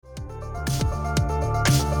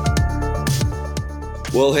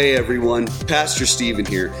Well, hey everyone, Pastor Stephen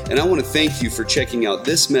here, and I want to thank you for checking out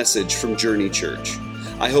this message from Journey Church.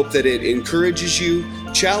 I hope that it encourages you,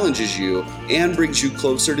 challenges you, and brings you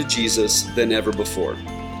closer to Jesus than ever before.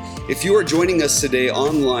 If you are joining us today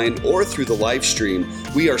online or through the live stream,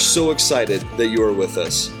 we are so excited that you are with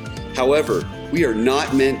us. However, we are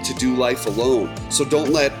not meant to do life alone, so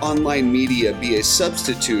don't let online media be a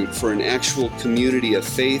substitute for an actual community of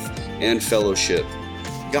faith and fellowship.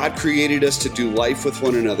 God created us to do life with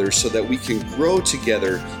one another so that we can grow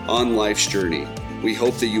together on life's journey. We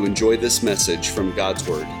hope that you enjoy this message from God's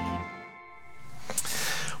Word.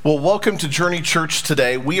 Well, welcome to Journey Church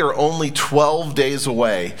today. We are only 12 days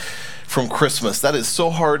away from Christmas. That is so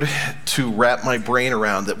hard to wrap my brain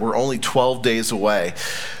around, that we're only 12 days away.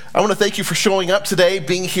 I want to thank you for showing up today,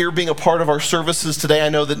 being here, being a part of our services today. I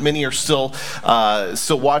know that many are still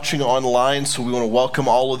watching online, so we want to welcome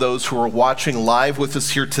all of those who are watching live with us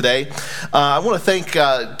here today. I want to thank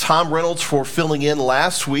Tom Reynolds for filling in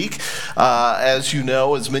last week. As you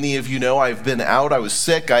know, as many of you know, I've been out. I was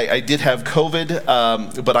sick. I did have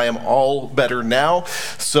COVID, but I am all better now,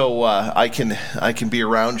 so I can be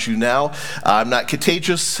around you now. I'm not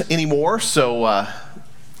contagious anymore, so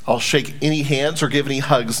I'll shake any hands or give any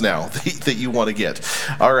hugs now that you want to get.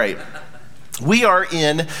 All right. We are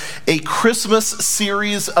in a Christmas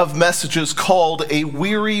series of messages called A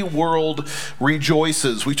Weary World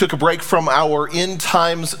Rejoices. We took a break from our End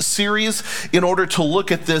Times series in order to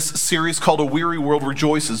look at this series called A Weary World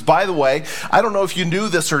Rejoices. By the way, I don't know if you knew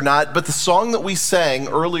this or not, but the song that we sang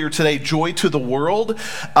earlier today, Joy to the World,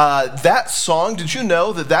 that song, did you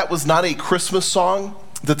know that was not a Christmas song?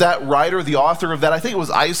 That writer, the author of that, I think it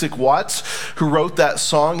was Isaac Watts who wrote that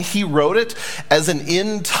song. He wrote it as an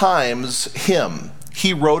end times hymn.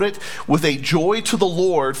 He wrote it with a joy to the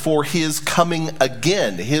Lord for his coming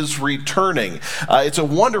again, his returning. It's a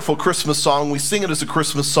wonderful Christmas song. We sing it as a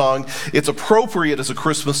Christmas song. It's appropriate as a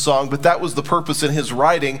Christmas song, but that was the purpose in his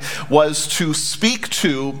writing, was to speak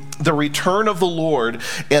to the return of the Lord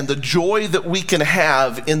and the joy that we can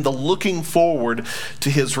have in the looking forward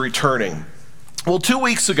to his returning. Well, 2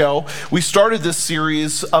 weeks ago, we started this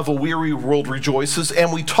series of A Weary World Rejoices,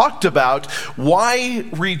 and we talked about why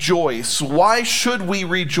rejoice. Why should we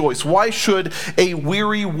rejoice? Why should a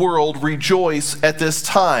weary world rejoice at this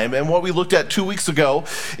time? And what we looked at 2 weeks ago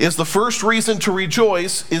is the first reason to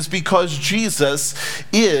rejoice is because Jesus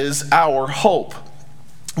is our hope.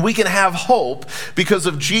 We can have hope because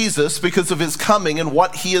of Jesus, because of his coming and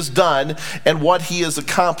what he has done and what he has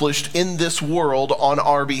accomplished in this world on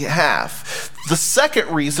our behalf. The second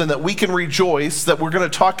reason that we can rejoice, that we're going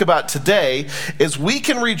to talk about today, is we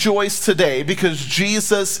can rejoice today because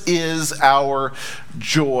Jesus is our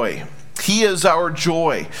joy. He is our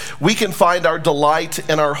joy. We can find our delight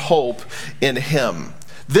and our hope in him.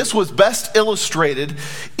 This was best illustrated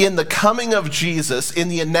in the coming of Jesus, in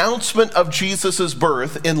the announcement of Jesus'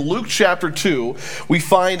 birth. In Luke chapter 2, we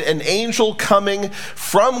find an angel coming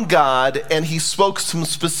from God, and he spoke some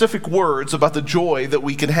specific words about the joy that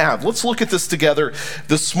we can have. Let's look at this together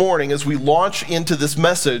this morning as we launch into this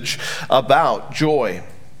message about joy.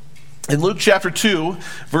 In Luke chapter 2,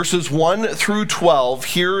 verses 1 through 12,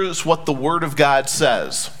 here's what the Word of God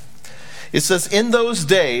says. It says, "In those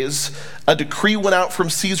days, a decree went out from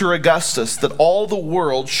Caesar Augustus that all the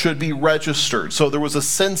world should be registered." So there was a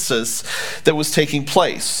census that was taking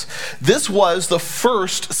place. This was the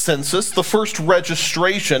first census, the first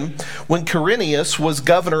registration, when Quirinius was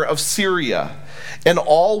governor of Syria. And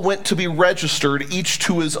all went to be registered, each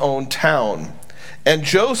to his own town. And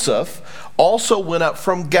Joseph also went up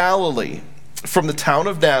from Galilee, from the town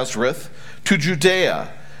of Nazareth, to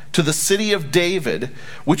Judea, to the city of David,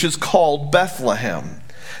 which is called Bethlehem,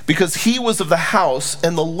 because he was of the house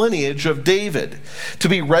and the lineage of David, to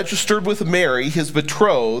be registered with Mary, his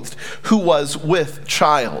betrothed, who was with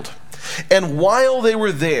child. And while they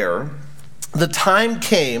were there, the time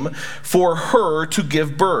came for her to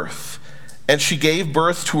give birth. And she gave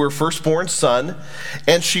birth to her firstborn son,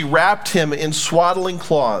 and she wrapped him in swaddling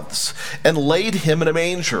cloths and laid him in a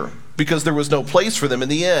manger, because there was no place for them in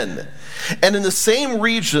the inn. And in the same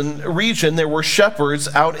region there were shepherds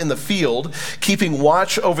out in the field, keeping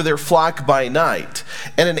watch over their flock by night.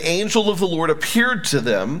 And an angel of the Lord appeared to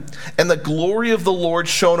them, and the glory of the Lord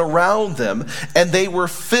shone around them, and they were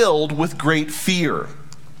filled with great fear.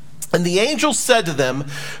 And the angel said to them,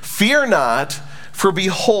 "Fear not, for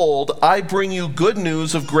behold, I bring you good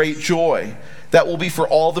news of great joy that will be for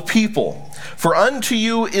all the people. For unto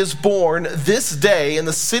you is born this day in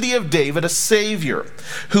the city of David a Savior,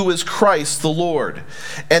 who is Christ the Lord.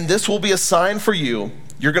 And this will be a sign for you.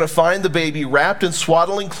 You're going to find the baby wrapped in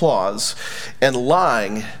swaddling cloths and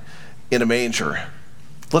lying in a manger."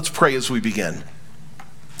 Let's pray as we begin.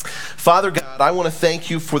 Father God, I want to thank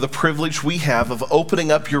you for the privilege we have of opening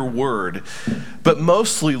up your word, but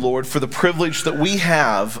mostly, Lord, for the privilege that we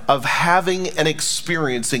have of having and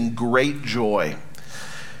experiencing great joy.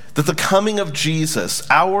 That the coming of Jesus,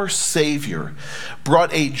 our Savior,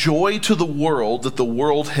 brought a joy to the world that the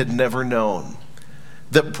world had never known.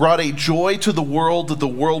 That brought a joy to the world that the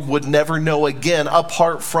world would never know again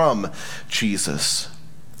apart from Jesus.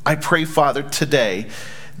 I pray, Father, today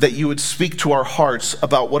that you would speak to our hearts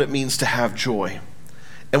about what it means to have joy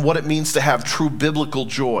and what it means to have true biblical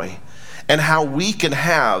joy and how we can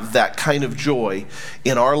have that kind of joy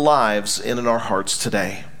in our lives and in our hearts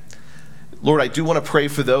today. Lord, I do want to pray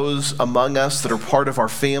for those among us that are part of our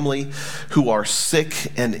family who are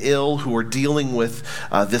sick and ill, who are dealing with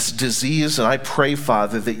this disease. And I pray,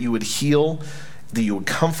 Father, that you would heal, that you would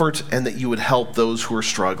comfort, and that you would help those who are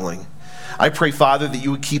struggling. I pray, Father, that you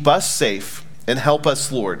would keep us safe and help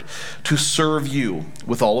us, Lord, to serve you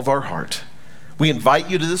with all of our heart. We invite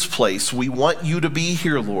you to this place. We want you to be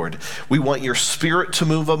here, Lord. We want your Spirit to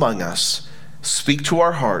move among us. Speak to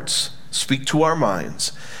our hearts, speak to our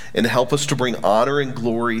minds, and help us to bring honor and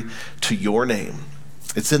glory to your name.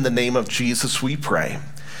 It's in the name of Jesus we pray.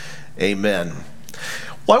 Amen.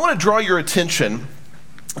 Well, I want to draw your attention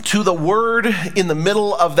to the word in the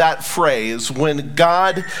middle of that phrase when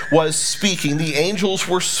God was speaking. The angels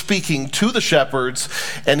were speaking to the shepherds,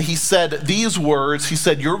 and he said these words. He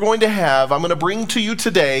said, I'm going to bring to you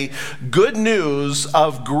today good news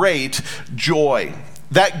of great joy.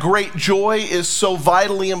 That great joy is so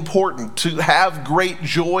vitally important, to have great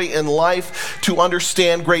joy in life, to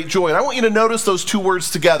understand great joy. And I want you to notice those two words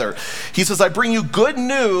together. He says, I bring you good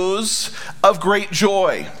news of great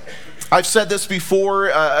joy. I've said this before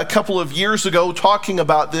a couple of years ago, talking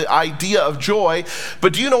about the idea of joy,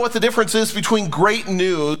 but do you know what the difference is between great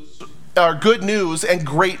news, or good news, and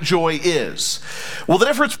great joy is? Well, the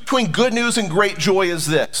difference between good news and great joy is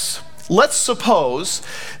this. Let's suppose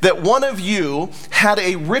that one of you had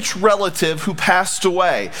a rich relative who passed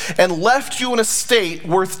away and left you an estate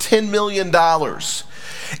worth $10 million.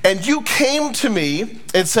 And you came to me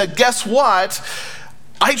and said, guess what?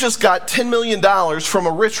 I just got $10 million from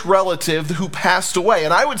a rich relative who passed away.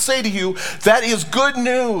 And I would say to you, that is good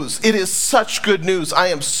news. It is such good news. I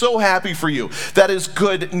am so happy for you. That is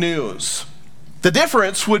good news. The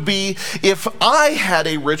difference would be if I had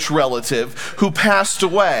a rich relative who passed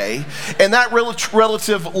away and that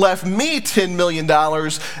relative left me $10 million,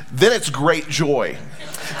 then it's great joy.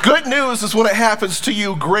 Good news is when it happens to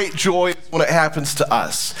you. Great joy is when it happens to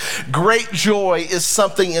us. Great joy is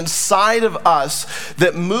something inside of us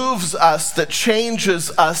that moves us, that changes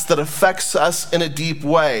us, that affects us in a deep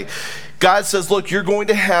way. God says, look, you're going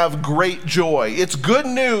to have great joy. It's good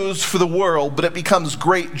news for the world, but it becomes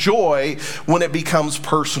great joy when it becomes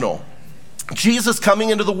personal. Jesus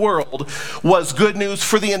coming into the world was good news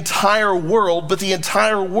for the entire world, but the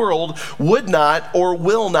entire world would not or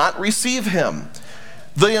will not receive him.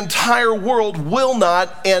 The entire world will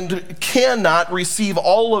not and cannot receive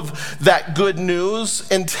all of that good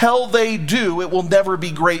news. Until they do, it will never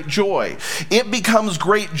be great joy. It becomes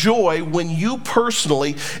great joy when you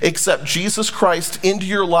personally accept Jesus Christ into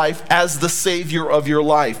your life as the Savior of your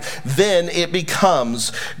life. Then it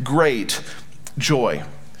becomes great joy.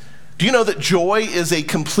 Do you know that joy is a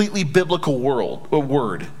completely biblical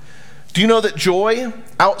word? Do you know that joy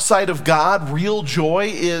outside of God, real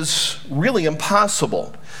joy, is really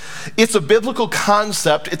impossible? It's a biblical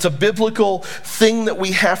concept. It's a biblical thing that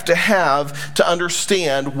we have to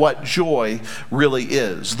understand what joy really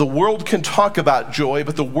is. The world can talk about joy,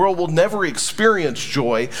 but the world will never experience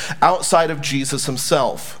joy outside of Jesus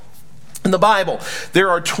himself. In the Bible, there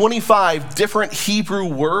are 25 different Hebrew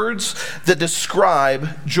words that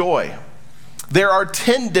describe joy. There are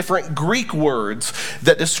 10 different Greek words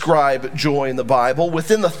that describe joy in the Bible.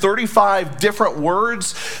 Within the 35 different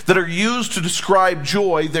words that are used to describe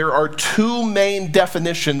joy, there are two main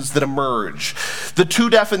definitions that emerge. The two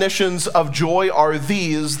definitions of joy are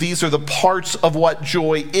these. These are the parts of what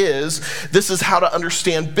joy is. This is how to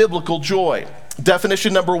understand biblical joy.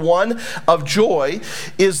 Definition number one of joy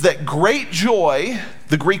is that great joy,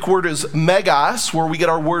 the Greek word is megas, where we get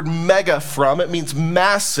our word mega from. It means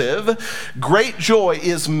massive. Great joy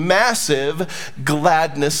is massive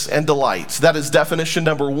gladness and delight. That is definition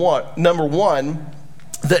number one,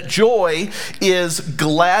 that joy is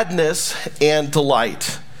gladness and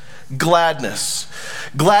delight. Gladness.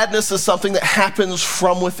 Gladness is something that happens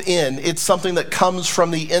from within. It's something that comes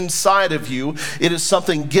from the inside of you. It is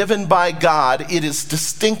something given by God. It is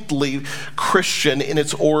distinctly Christian in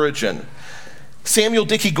its origin. Samuel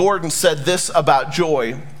Dickey Gordon said this about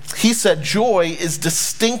joy. He said joy is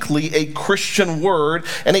distinctly a Christian word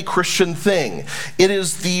and a Christian thing. It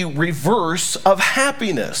is the reverse of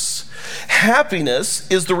happiness. Happiness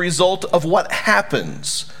is the result of what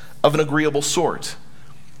happens of an agreeable sort.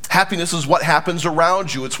 Happiness is what happens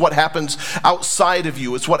around you. It's what happens outside of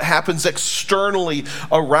you. It's what happens externally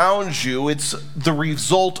around you. It's the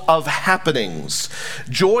result of happenings.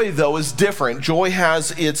 Joy, though, is different. Joy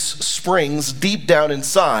has its springs deep down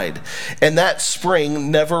inside, and that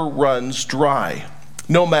spring never runs dry,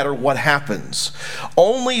 no matter what happens.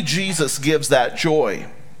 Only Jesus gives that joy.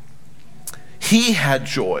 He had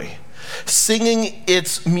joy, singing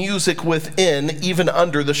its music within, even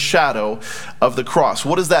under the shadow of the cross.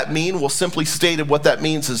 What does that mean? Well, simply stated, what that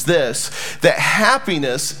means is this: that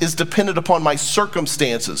happiness is dependent upon my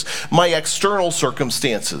circumstances, my external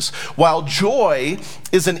circumstances, while joy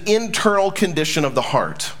is an internal condition of the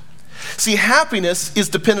heart. See, happiness is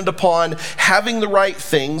dependent upon having the right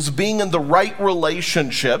things, being in the right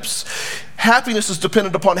relationships. Happiness is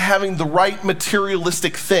dependent upon having the right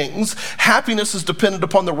materialistic things. Happiness is dependent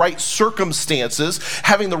upon the right circumstances,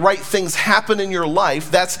 having the right things happen in your life.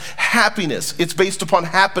 That's happiness. It's based upon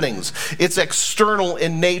happenings. It's external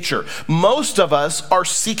in nature. Most of us are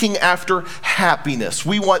seeking after happiness.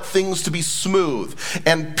 We want things to be smooth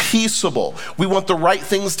and peaceable. We want the right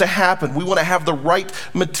things to happen. We want to have the right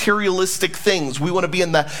materialistic things. We want to be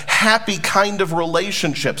in the happy kind of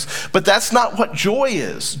relationships. But that's not what joy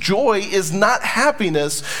is. Joy is not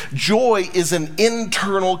happiness. Joy is an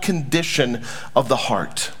internal condition of the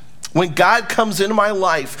heart. When God comes into my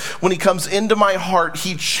life, when he comes into my heart,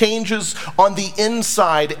 he changes on the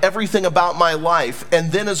inside everything about my life.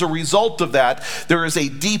 And then as a result of that, there is a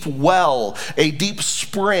deep well, a deep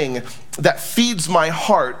spring that feeds my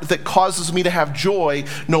heart, that causes me to have joy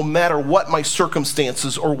no matter what my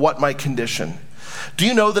circumstances or what my condition. Do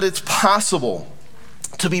you know that it's possible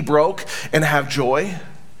to be broke and have joy?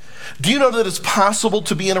 Do you know that it's possible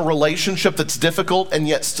to be in a relationship that's difficult and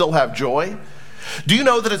yet still have joy? Do you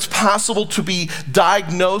know that it's possible to be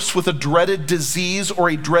diagnosed with a dreaded disease or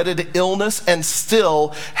a dreaded illness and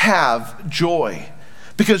still have joy?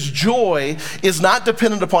 Because joy is not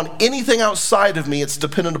dependent upon anything outside of me, it's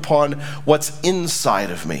dependent upon what's inside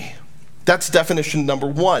of me. That's definition number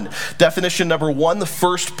one. Definition number one, the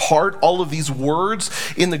first part, all of these words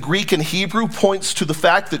in the Greek and Hebrew points to the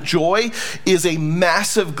fact that joy is a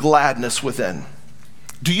massive gladness within.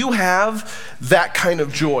 Do you have that kind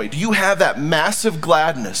of joy? Do you have that massive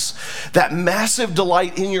gladness, that massive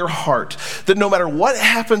delight in your heart, that no matter what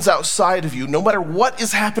happens outside of you, no matter what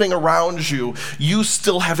is happening around you, you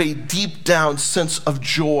still have a deep down sense of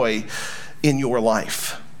joy in your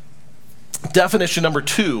life? Definition number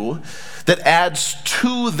two that adds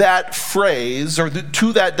to that phrase or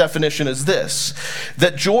to that definition is this: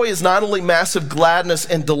 that joy is not only massive gladness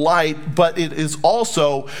and delight, but it is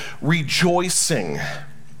also rejoicing,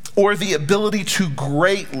 or the ability to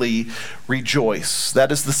greatly rejoice.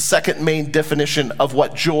 That is the second main definition of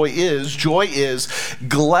what joy is. Joy is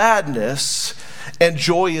gladness, and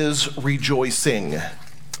joy is rejoicing.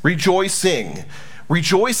 Rejoicing.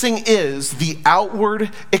 Rejoicing is the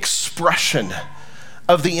outward expression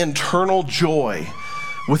of the internal joy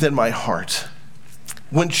within my heart.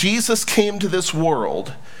 When Jesus came to this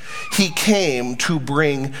world, he came to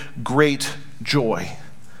bring great joy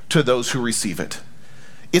to those who receive it.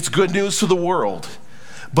 It's good news to the world,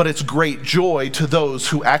 but it's great joy to those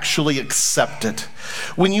who actually accept it.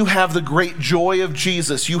 When you have the great joy of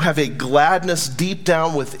Jesus, you have a gladness deep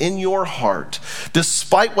down within your heart,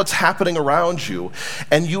 despite what's happening around you,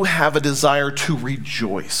 and you have a desire to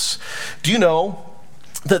rejoice. Do you know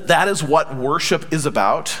that that is what worship is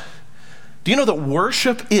about? Do you know that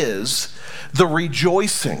worship is the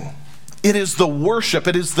rejoicing? It is the worship,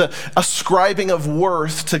 it is the ascribing of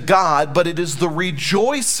worth to God, but it is the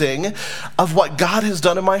rejoicing of what God has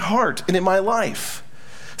done in my heart and in my life.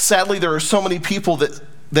 Sadly, there are so many people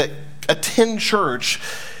that attend church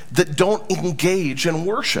that don't engage in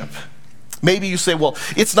worship. Maybe you say, well,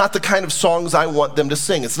 it's not the kind of songs I want them to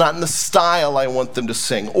sing. It's not in the style I want them to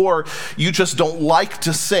sing. Or you just don't like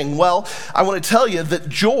to sing. Well, I want to tell you that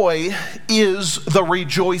joy is the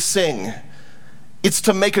rejoicing. It's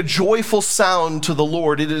to make a joyful sound to the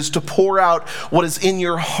Lord. It is to pour out what is in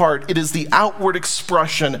your heart. It is the outward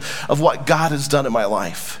expression of what God has done in my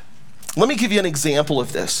life. Let me give you an example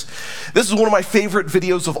of this. This is one of my favorite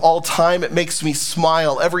videos of all time. It makes me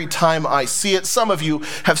smile every time I see it. Some of you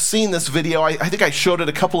have seen this video. I think I showed it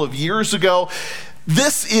a couple of years ago.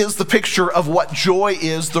 This is the picture of what joy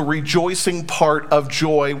is, the rejoicing part of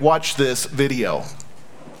joy. Watch this video.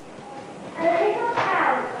 A little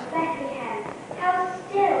town of Bethlehem, how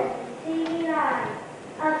still the sea lies,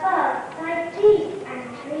 above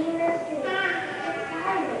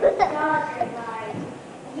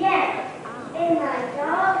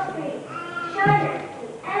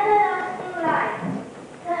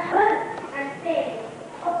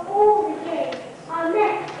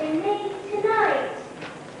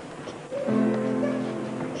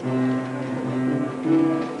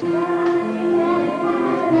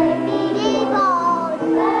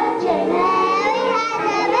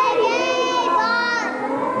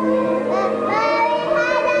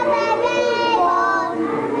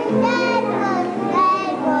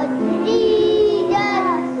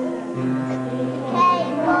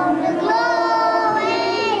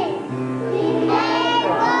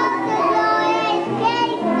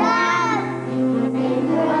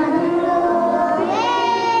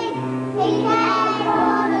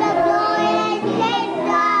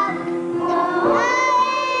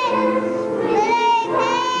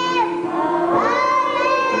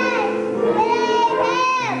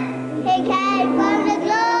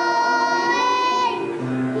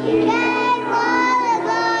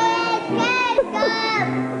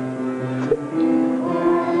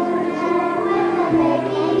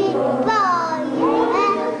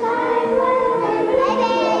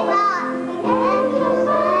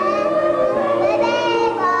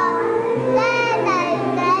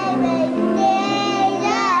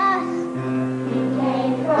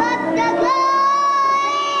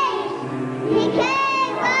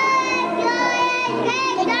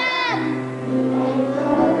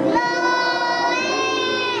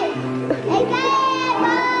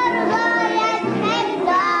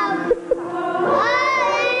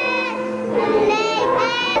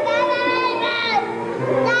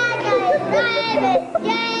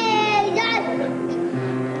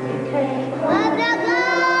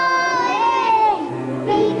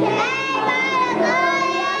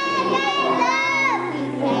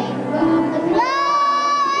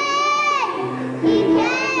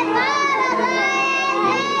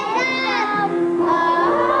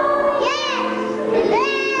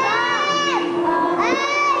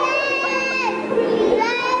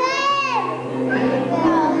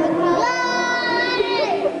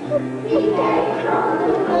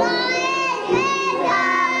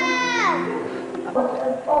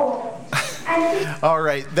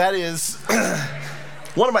right, that is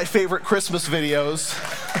one of my favorite Christmas videos.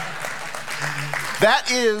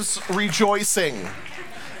 That is rejoicing.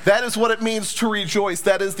 That is what it means to rejoice.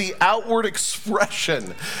 That is the outward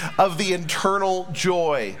expression of the internal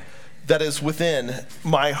joy that is within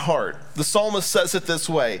my heart. The psalmist says it this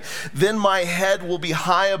way: "Then my head will be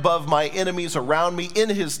high above my enemies around me. In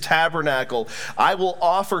his tabernacle I will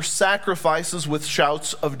offer sacrifices with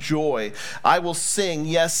shouts of joy. I will sing,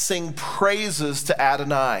 yes, sing praises to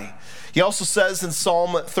Adonai." He also says in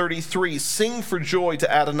Psalm 33, "Sing for joy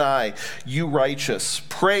to Adonai, you righteous.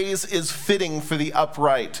 Praise is fitting for the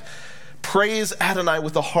upright. Praise Adonai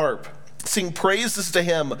with the harp. Sing praises to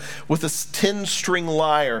him with a 10-string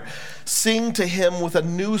lyre. Sing to him with a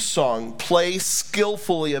new song. Play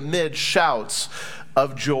skillfully amid shouts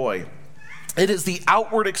of joy." It is the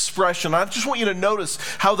outward expression. I just want you to notice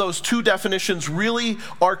how those two definitions really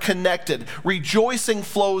are connected. Rejoicing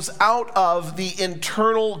flows out of the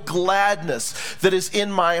internal gladness that is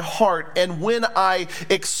in my heart. And when I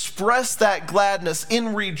express that gladness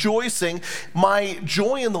in rejoicing, my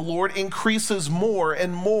joy in the Lord increases more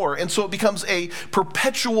and more. And so it becomes a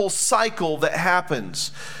perpetual cycle that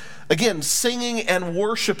happens. Again, singing and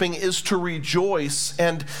worshiping is to rejoice,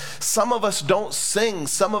 and some of us don't sing,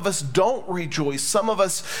 some of us don't rejoice, some of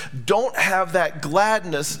us don't have that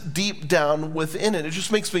gladness deep down within it. It just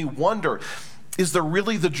makes me wonder, is there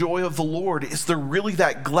really the joy of the Lord? Is there really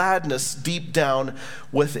that gladness deep down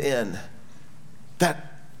within?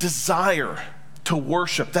 That desire to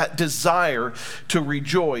worship, that desire to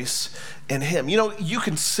rejoice in him. You know, you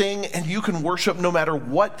can sing and you can worship no matter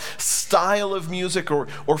what style of music or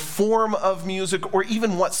form of music or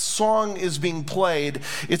even what song is being played.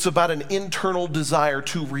 It's about an internal desire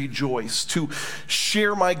to rejoice, to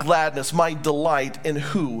share my gladness, my delight in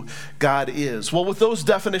who God is. Well, with those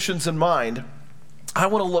definitions in mind, I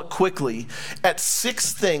want to look quickly at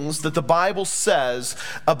 6 things that the Bible says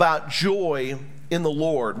about joy in the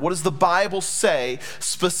Lord. What does the Bible say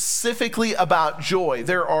specifically about joy?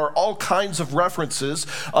 There are all kinds of references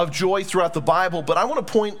of joy throughout the Bible, but I want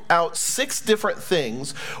to point out 6 different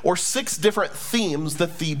things or 6 different themes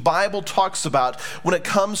that the Bible talks about when it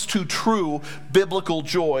comes to true biblical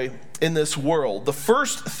joy in this world. The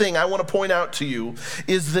first thing I want to point out to you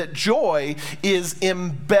is that joy is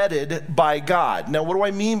embedded by God. Now, what do I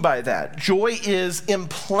mean by that? Joy is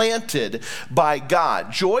implanted by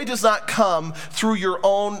God. Joy does not come through your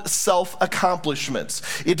own self-accomplishments.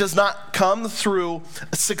 It does not come through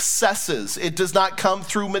successes. It does not come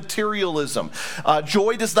through materialism.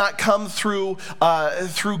 Joy does not come through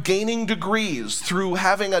gaining degrees, through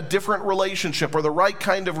having a different relationship or the right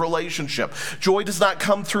kind of relationship. Joy does not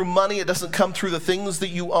come through money. It doesn't come through the things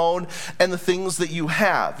that you own and the things that you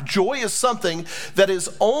have. Joy is something that is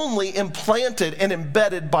only implanted and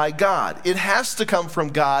embedded by God. It has to come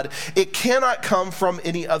from God. It cannot come from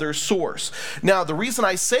any other source. Now, the reason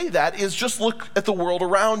I say that is just look at the world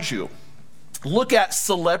around you. Look at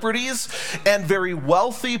celebrities and very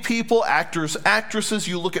wealthy people, actors, actresses.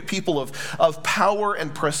 You look at people of power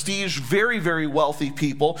and prestige, very, very wealthy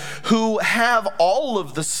people who have all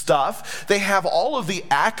of the stuff. They have all of the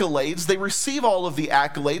accolades. They receive all of the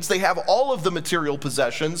accolades. They have all of the material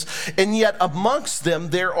possessions. And yet amongst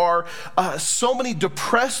them, there are so many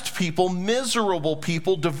depressed people, miserable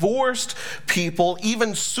people, divorced people,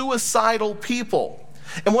 even suicidal people.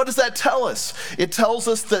 And what does that tell us? It tells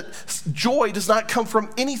us that joy does not come from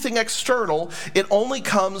anything external. It only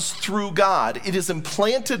comes through God. It is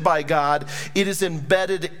implanted by God. It is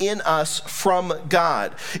embedded in us from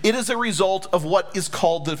God. It is a result of what is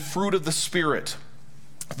called the fruit of the Spirit.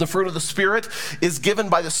 The fruit of the Spirit is given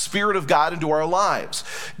by the Spirit of God into our lives.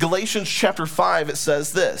 Galatians chapter 5, it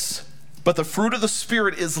says this: "But the fruit of the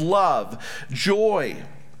Spirit is love, joy,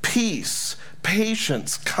 peace,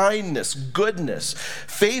 patience, kindness, goodness,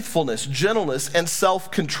 faithfulness, gentleness, and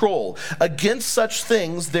self-control. Against such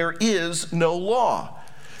things there is no law."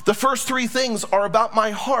 The first 3 things are about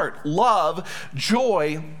my heart: love,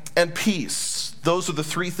 joy, and peace. Those are the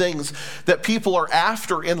 3 things that people are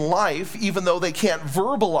after in life, even though they can't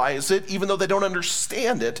verbalize it, even though they don't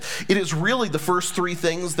understand it. It is really the first 3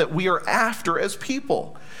 things that we are after as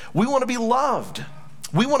people. We want to be loved.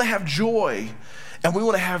 We want to have joy. And we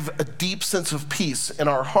want to have a deep sense of peace in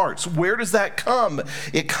our hearts. Where does that come?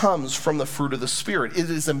 It comes from the fruit of the Spirit. It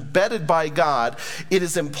is embedded by God. It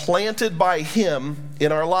is implanted by Him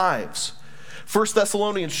in our lives. 1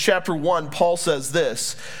 Thessalonians chapter 1, Paul says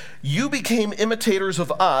this: "You became imitators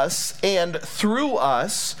of us, and through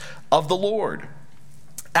us of the Lord.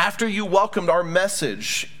 After you welcomed our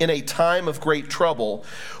message in a time of great trouble,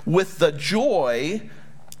 with the joy,"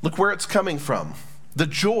 look where it's coming from, "the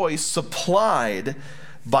joy supplied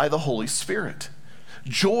by the Holy Spirit.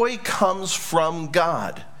 Joy comes from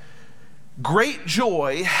God. Great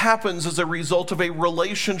joy happens as a result of a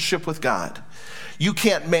relationship with God. You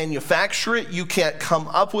can't manufacture it. You can't come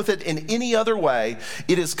up with it in any other way.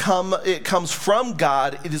 It comes from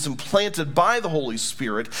God. It is implanted by the Holy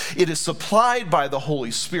Spirit. It is supplied by the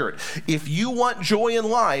Holy Spirit. If you want joy in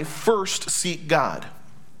life, first seek God.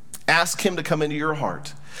 Ask him to come into your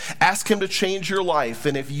heart. Ask him to change your life.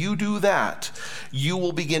 And if you do that, you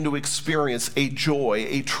will begin to experience a joy,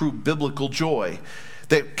 a true biblical joy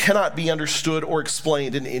that cannot be understood or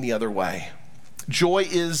explained in any other way. Joy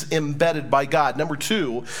is embedded by God. Number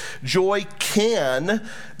two, joy can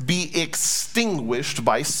be extinguished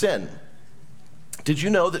by sin. Did you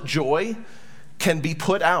know that joy can be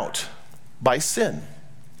put out by sin?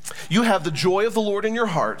 You have the joy of the Lord in your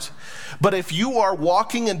heart, but if you are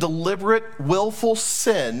walking in deliberate, willful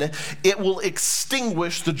sin, it will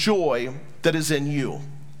extinguish the joy that is in you.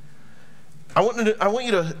 I want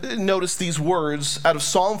you to notice these words out of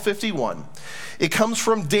Psalm 51. It comes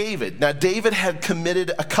from David. Now, David had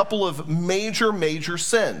committed a couple of major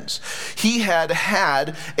sins. He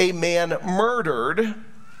had a man murdered.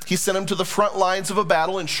 He sent him to the front lines of a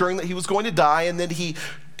battle, ensuring that he was going to die, and then he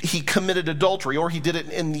committed adultery, or he did it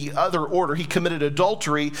in the other order. He committed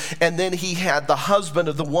adultery, and then he had the husband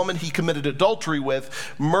of the woman he committed adultery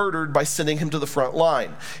with murdered by sending him to the front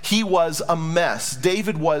line. He was a mess.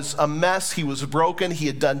 David was a mess. He was broken. He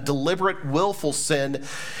had done deliberate, willful sin.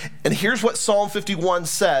 And here's what Psalm 51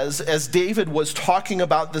 says as David was talking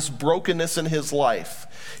about this brokenness in his life.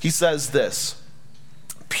 He says this,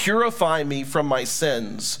 "Purify me from my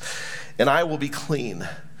sins, and I will be clean.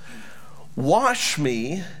 Wash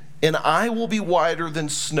me, and I will be whiter than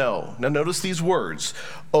snow." Now notice these words.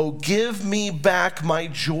 "Oh, give me back my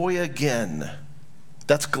joy again."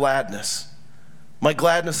 That's gladness. My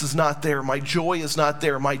gladness is not there. My joy is not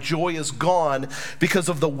there. My joy is gone because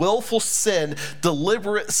of the willful sin,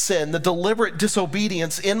 the deliberate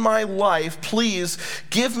disobedience in my life. Please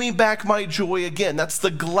give me back my joy again. That's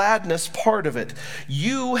the gladness part of it.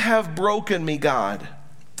 You have broken me, God.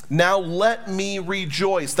 Now let me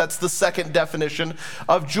rejoice. That's the second definition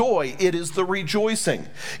of joy. It is the rejoicing.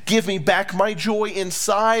 Give me back my joy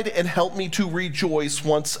inside and help me to rejoice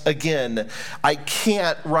once again. I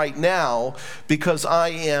can't right now because I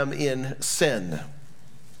am in sin.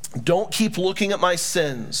 Don't keep looking at my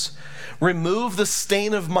sins. Remove the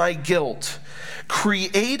stain of my guilt.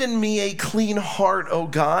 Create in me a clean heart, O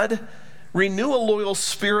God. Renew a loyal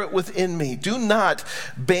spirit within me. Do not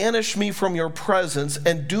banish me from your presence,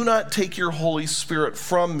 and do not take your Holy Spirit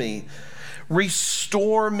from me.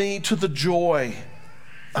 Restore me to the joy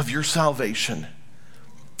of your salvation.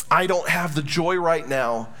 I don't have the joy right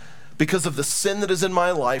now because of the sin that is in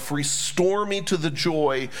my life. Restore me to the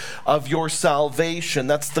joy of your salvation.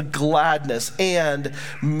 That's the gladness. And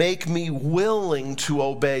make me willing to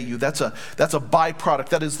obey you. That's a byproduct.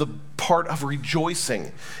 That is the part of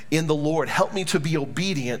rejoicing in the Lord. Help me to be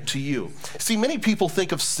obedient to you. See, many people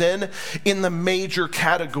think of sin in the major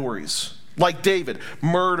categories, like David: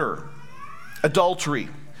 murder, adultery,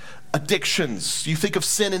 addictions. You think of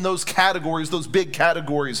sin in those categories, those big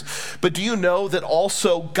categories. But do you know that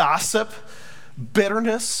also gossip,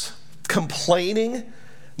 bitterness, complaining,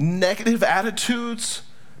 negative attitudes,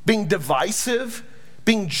 being divisive,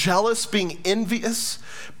 being jealous, being envious,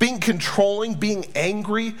 being controlling, being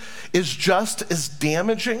angry is just as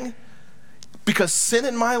damaging? Because sin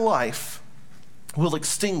in my life will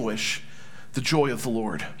extinguish the joy of the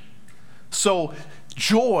Lord. So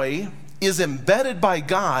joy is embedded by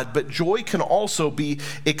God, but joy can also be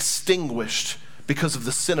extinguished because of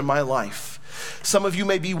the sin in my life. Some of you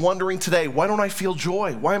may be wondering today, why don't I feel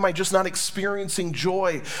joy? Why am I just not experiencing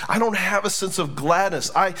joy? I don't have a sense of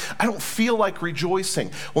gladness. I don't feel like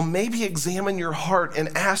rejoicing. Well, maybe examine your heart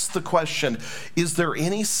and ask the question, is there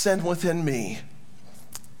any sin within me?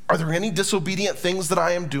 Are there any disobedient things that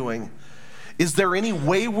I am doing? Is there any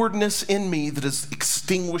waywardness in me that is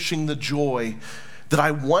extinguishing the joy that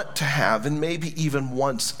I want to have and maybe even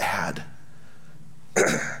once had?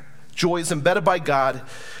 Joy is embedded by God.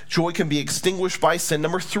 Joy can be extinguished by sin.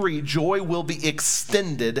 Number three, joy will be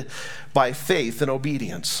extended by faith and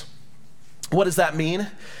obedience. What does that mean?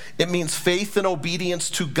 It means faith and obedience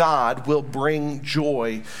to God will bring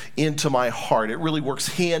joy into my heart. It really works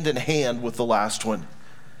hand in hand with the last one.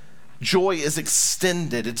 Joy is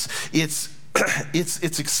extended. It's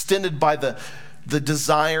extended by the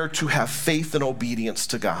desire to have faith and obedience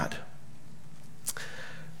to God.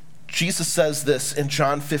 Jesus says this in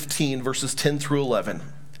John 15, verses 10 through 11.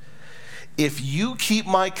 If you keep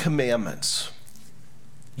my commandments,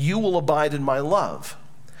 you will abide in my love,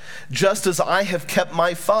 just as I have kept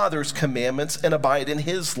my Father's commandments and abide in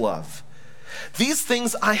his love. These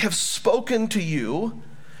things I have spoken to you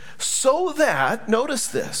so that," notice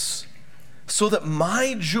this, "so that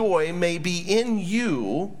my joy may be in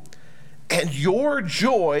you and your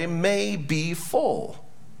joy may be full."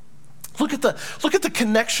 Look at the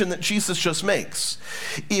connection that Jesus just makes.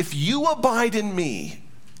 If you abide in me,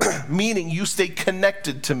 meaning you stay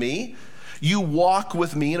connected to me, you walk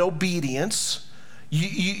with me in obedience,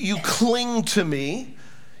 you cling to me,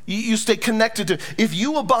 you stay connected to, if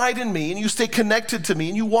you abide in me and you stay connected to me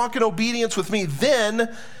and you walk in obedience with me,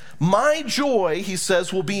 then my joy, he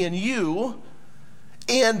says, will be in you,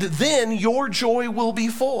 and then your joy will be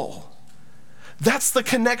full. That's the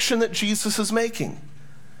connection that Jesus is making.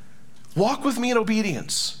 Walk with me in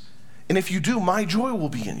obedience, and if you do, my joy will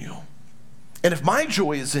be in you. And if my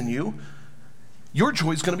joy is in you, your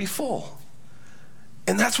joy is going to be full.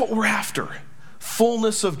 And that's what we're after.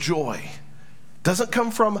 Fullness of joy. Doesn't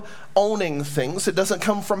come from owning things. It doesn't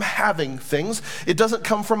come from having things. It doesn't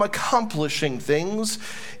come from accomplishing things.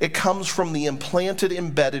 It comes from the implanted,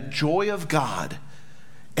 embedded joy of God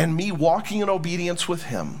and me walking in obedience with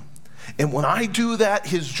him. And when I do that,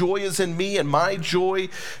 his joy is in me and my joy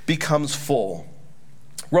becomes full.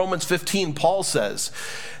 Romans 15, Paul says,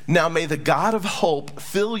 "Now may the God of hope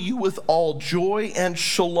fill you with all joy and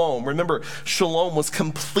shalom." Remember, shalom was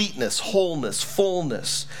completeness, wholeness,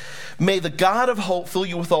 fullness. "May the God of hope fill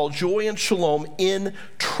you with all joy and shalom in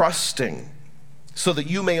trusting, so that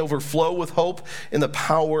you may overflow with hope in the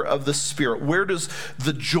power of the Spirit." Where does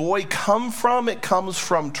the joy come from? It comes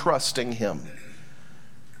from trusting him.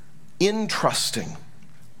 In trusting,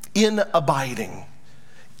 in abiding,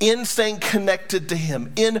 in staying connected to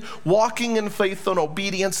him, in walking in faith and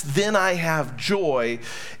obedience, then I have joy,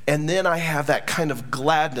 and then I have that kind of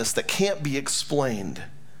gladness that can't be explained.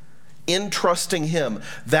 In trusting him,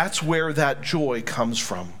 that's where that joy comes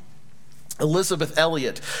from. Elisabeth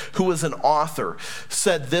Elliot, who was an author,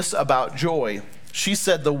 said this about joy. She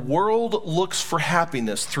said, "The world looks for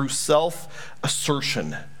happiness through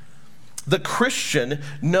self-assertion. The Christian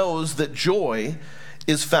knows that joy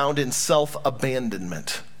is found in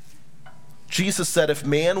self-abandonment." Jesus said, "If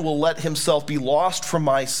man will let himself be lost for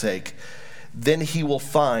my sake, then he will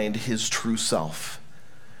find his true self."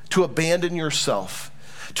 To abandon yourself,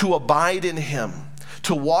 to abide in him,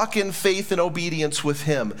 to walk in faith and obedience with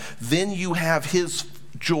him, then you have his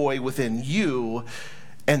joy within you,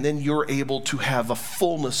 and then you're able to have a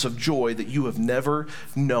fullness of joy that you have never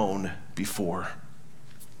known before.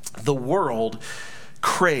 The world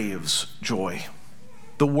craves joy.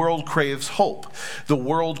 The world craves hope. The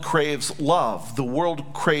world craves love. The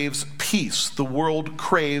world craves peace. The world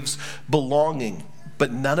craves belonging.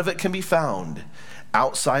 But none of it can be found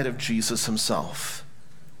outside of Jesus himself.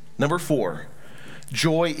 Number 4,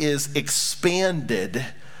 joy is expanded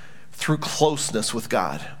through closeness with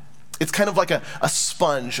God. It's kind of like a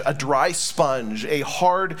sponge, a dry sponge, a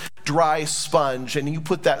hard, dry sponge, and you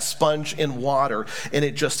put that sponge in water and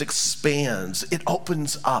it just expands. It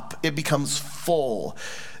opens up. It becomes full.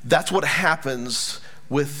 That's what happens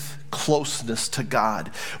with closeness to God.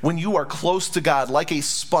 When you are close to God, like a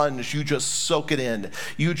sponge, you just soak it in.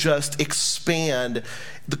 You just expand.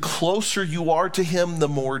 The closer you are to him, the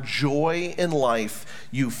more joy in life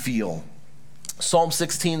you feel. Psalm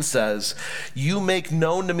 16 says, "You make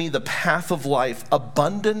known to me the path of life,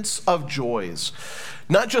 abundance of joys."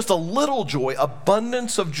 Not just a little joy,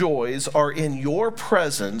 abundance of joys are in your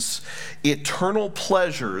presence, eternal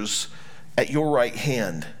pleasures at your right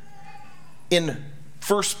hand. In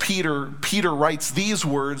 1 Peter, Peter writes these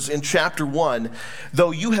words in chapter 1, "Though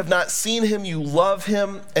you have not seen him, you love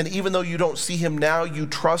him, and even though you don't see him now, you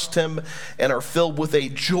trust him and are filled with a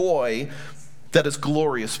joy that is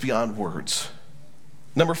glorious beyond words."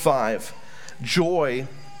 Number 5, joy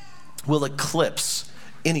will eclipse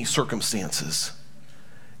any circumstances.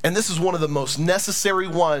 And this is one of the most necessary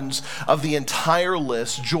ones of the entire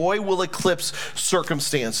list. Joy will eclipse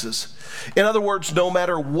circumstances. In other words, no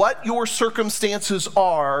matter what your circumstances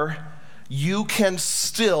are, you can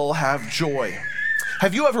still have joy.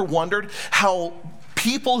 Have you ever wondered how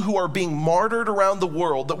people who are being martyred around the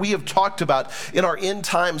world that we have talked about in our end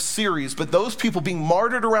time series, but those people being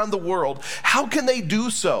martyred around the world, how can they do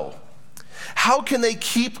so? How can they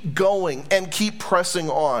keep going and keep pressing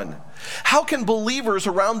on? How can believers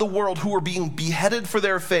around the world who are being beheaded for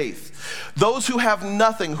their faith, those who have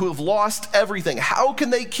nothing, who have lost everything, how can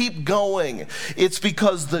they keep going? It's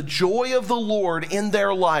because the joy of the Lord in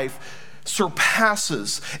their life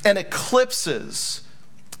surpasses and eclipses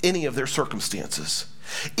any of their circumstances.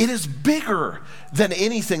 It is bigger than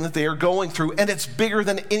anything that they are going through, and it's bigger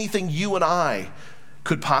than anything you and I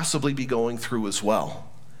could possibly be going through as well.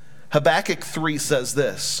 Habakkuk 3 says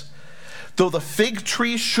this, "Though the fig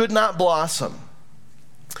tree should not blossom,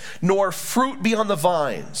 nor fruit be on the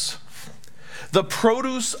vines, the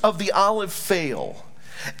produce of the olive fail,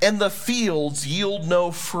 and the fields yield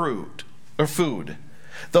no fruit or food,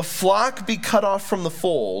 the flock be cut off from the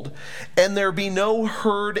fold, and there be no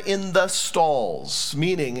herd in the stalls,"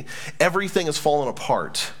 meaning everything has fallen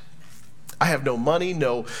apart. I have no money,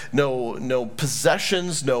 no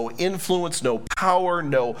possessions, no influence, no power,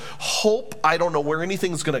 no hope. I don't know where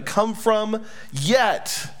anything's going to come from.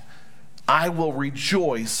 Yet, I will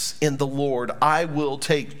rejoice in the Lord. I will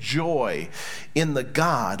take joy in the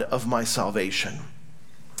God of my salvation.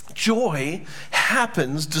 Joy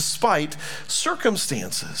happens despite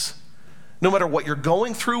circumstances. No matter what you're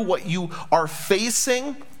going through, what you are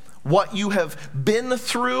facing, what you have been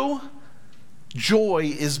through,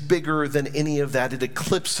 joy is bigger than any of that. It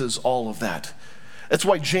eclipses all of that. That's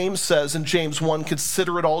why James says in James 1,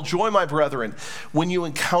 "Consider it all joy, my brethren, when you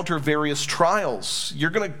encounter various trials." You're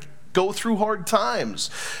going to go through hard times,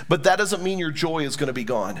 but that doesn't mean your joy is going to be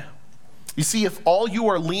gone. You see, if all you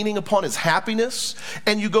are leaning upon is happiness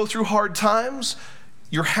and you go through hard times,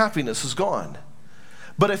 your happiness is gone.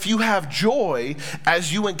 But if you have joy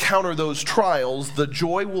as you encounter those trials, the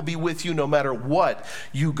joy will be with you no matter what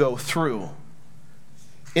you go through.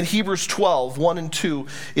 In Hebrews 12, 1 and 2,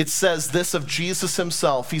 it says this of Jesus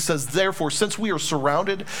himself. He says, "Therefore, since we are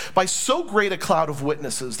surrounded by so great a cloud of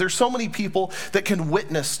witnesses," there's so many people that can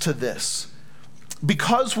witness to this.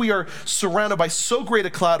 "Because we are surrounded by so great a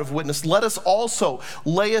cloud of witness, let us also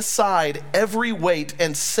lay aside every weight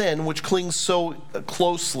and sin which clings so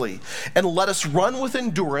closely, and let us run with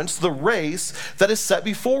endurance the race that is set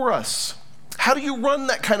before us." How do you run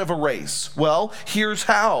that kind of a race? Well, here's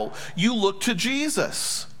how. You look to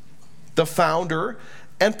Jesus, the founder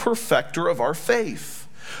and perfecter of our faith,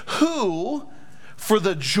 who, for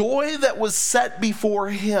the joy that was set before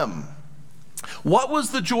him. What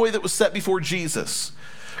was the joy that was set before Jesus?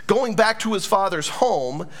 Going back to his Father's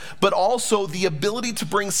home, but also the ability to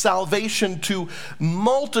bring salvation to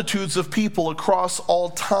multitudes of people across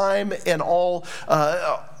all time and all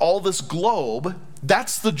this globe.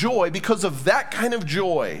 That's the joy. Because of that kind of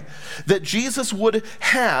joy that Jesus would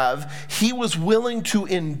have, he was willing to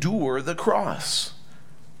endure the cross,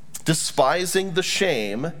 despising the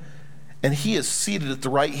shame, and he is seated at the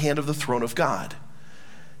right hand of the throne of God.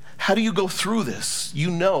 How do you go through this?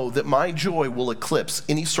 You know that my joy will eclipse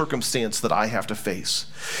any circumstance that I have to face.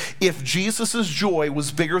 If Jesus' joy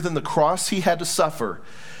was bigger than the cross he had to suffer,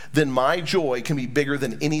 then my joy can be bigger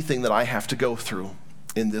than anything that I have to go through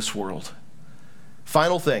in this world.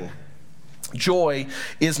 Final thing. Joy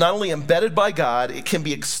is not only embedded by God, it can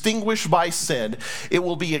be extinguished by sin. It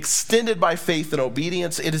will be extended by faith and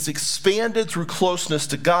obedience. It is expanded through closeness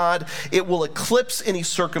to God. It will eclipse any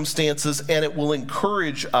circumstances, and it will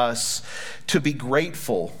encourage us to be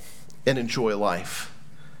grateful and enjoy life.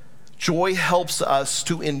 Joy helps us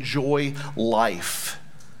to enjoy life.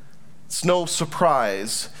 It's no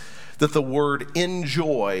surprise that the word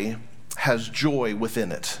enjoy has joy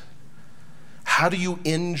within it. How do you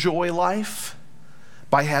enjoy life?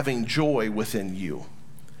 By having joy within you.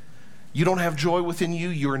 You don't have joy within you,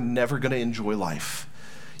 you're never going to enjoy life.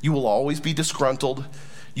 You will always be disgruntled.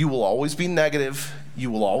 You will always be negative.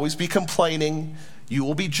 You will always be complaining. You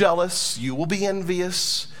will be jealous. You will be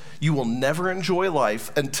envious. You will never enjoy life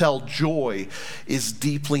until joy is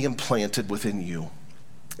deeply implanted within you.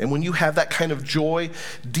 And when you have that kind of joy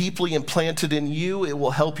deeply implanted in you, it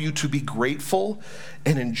will help you to be grateful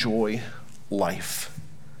and enjoy life.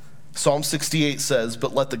 Psalm 68 says,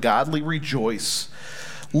 "But let the godly rejoice.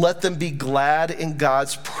 Let them be glad in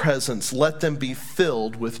God's presence. Let them be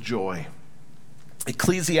filled with joy."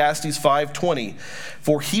 Ecclesiastes 5:20,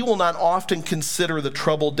 "For he will not often consider the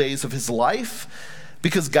troubled days of his life,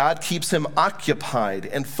 because God keeps him occupied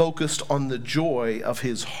and focused on the joy of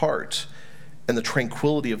his heart, and the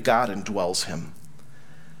tranquility of God indwells him."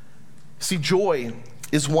 See, joy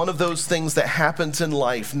is one of those things that happens in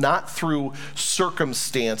life, not through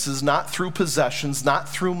circumstances, not through possessions, not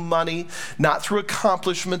through money, not through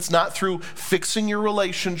accomplishments, not through fixing your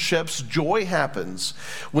relationships. Joy happens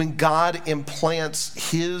when God implants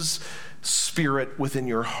his spirit within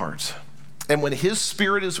your heart. And when his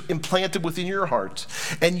spirit is implanted within your heart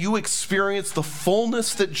and you experience the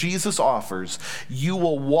fullness that Jesus offers, you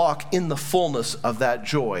will walk in the fullness of that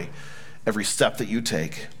joy every step that you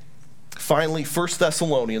take. Finally, 1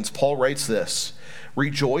 Thessalonians, Paul writes this,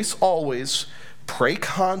 "Rejoice always, pray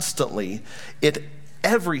constantly, in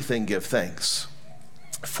everything give thanks,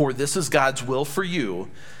 for this is God's will for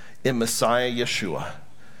you in Messiah Yeshua."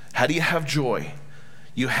 How do you have joy?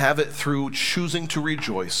 You have it through choosing to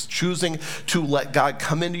rejoice, choosing to let God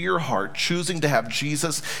come into your heart, choosing to have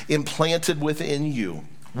Jesus implanted within you,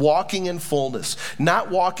 walking in fullness, not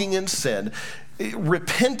walking in sin,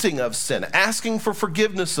 repenting of sin, asking for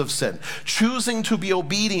forgiveness of sin, choosing to be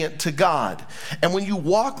obedient to God. And when you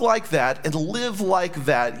walk like that and live like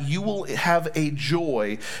that, you will have a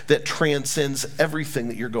joy that transcends everything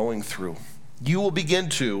that you're going through. You will begin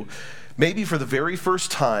to, maybe for the very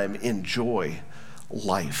first time, enjoy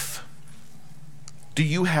life. Do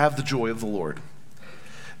you have the joy of the Lord?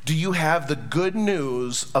 Do you have the good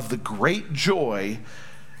news of the great joy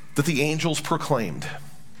that the angels proclaimed?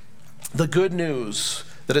 The good news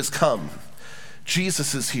that has come.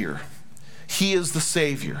 Jesus is here. He is the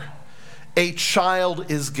Savior. A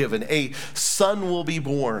child is given. A son will be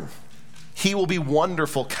born. He will be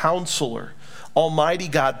Wonderful Counselor, Almighty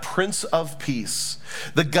God, Prince of Peace.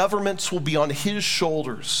 The governments will be on his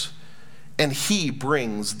shoulders, and he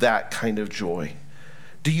brings that kind of joy.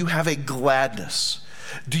 Do you have a gladness?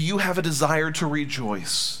 Do you have a desire to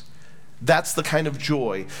rejoice? That's the kind of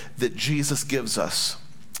joy that Jesus gives us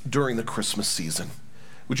during the Christmas season.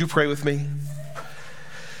 Would you pray with me?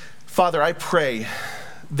 Father, I pray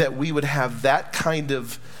that we would have that kind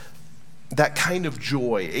of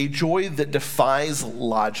joy, a joy that defies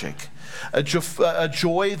logic, a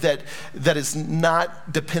joy that is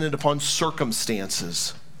not dependent upon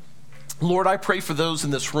circumstances. Lord, I pray for those in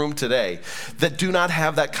this room today that do not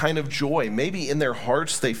have that kind of joy. Maybe in their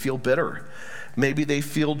hearts they feel bitter. Maybe they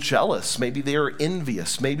feel jealous. Maybe they are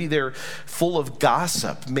envious. Maybe they're full of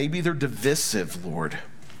gossip. Maybe they're divisive, Lord.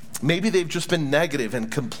 Maybe they've just been negative and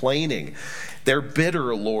complaining. They're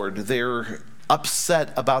bitter, Lord. They're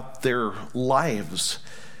upset about their lives.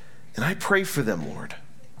 And I pray for them, Lord,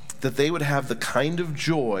 that they would have the kind of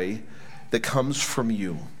joy that comes from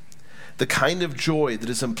you. The kind of joy that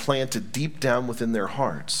is implanted deep down within their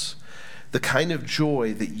hearts. The kind of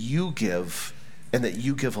joy that you give and that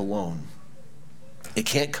you give alone. It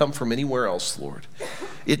can't come from anywhere else, Lord.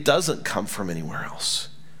 It doesn't come from anywhere else.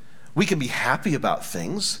 We can be happy about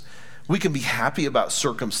things. We can be happy about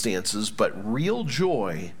circumstances, but real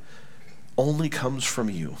joy only comes from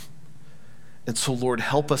you. And so, Lord,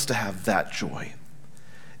 help us to have that joy.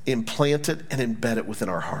 Implant it and embed it within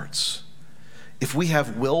our hearts. If we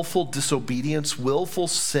have willful disobedience, willful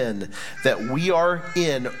sin that we are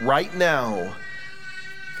in right now,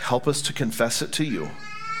 help us to confess it to you,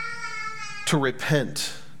 to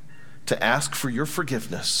repent, to ask for your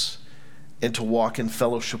forgiveness, and to walk in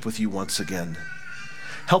fellowship with you once again.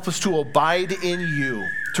 Help us to abide in you,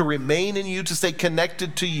 to remain in you, to stay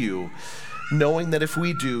connected to you, knowing that if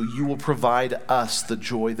we do, you will provide us the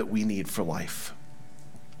joy that we need for life.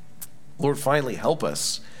 Lord, finally, help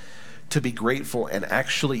us to be grateful and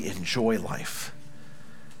actually enjoy life.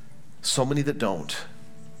 So many that don't.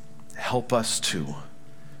 Help us to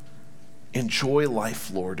enjoy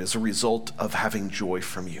life, Lord, as a result of having joy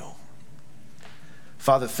from you.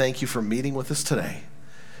 Father, thank you for meeting with us today.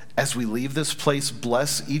 As we leave this place,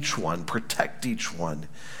 bless each one, protect each one,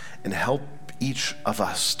 and help each of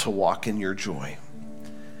us to walk in your joy.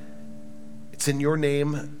 It's in your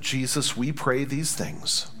name, Jesus, we pray these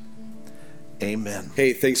things. Amen.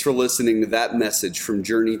 Hey, thanks for listening to that message from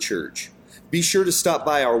Journey Church. Be sure to stop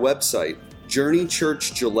by our website,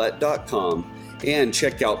 journeychurchgillette.com, and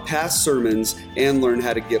check out past sermons and learn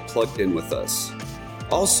how to get plugged in with us.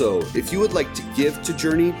 Also, if you would like to give to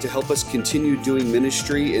Journey to help us continue doing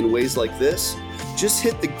ministry in ways like this, just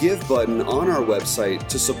hit the Give button on our website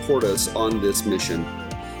to support us on this mission.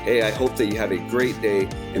 Hey, I hope that you have a great day,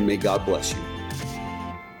 and may God bless you.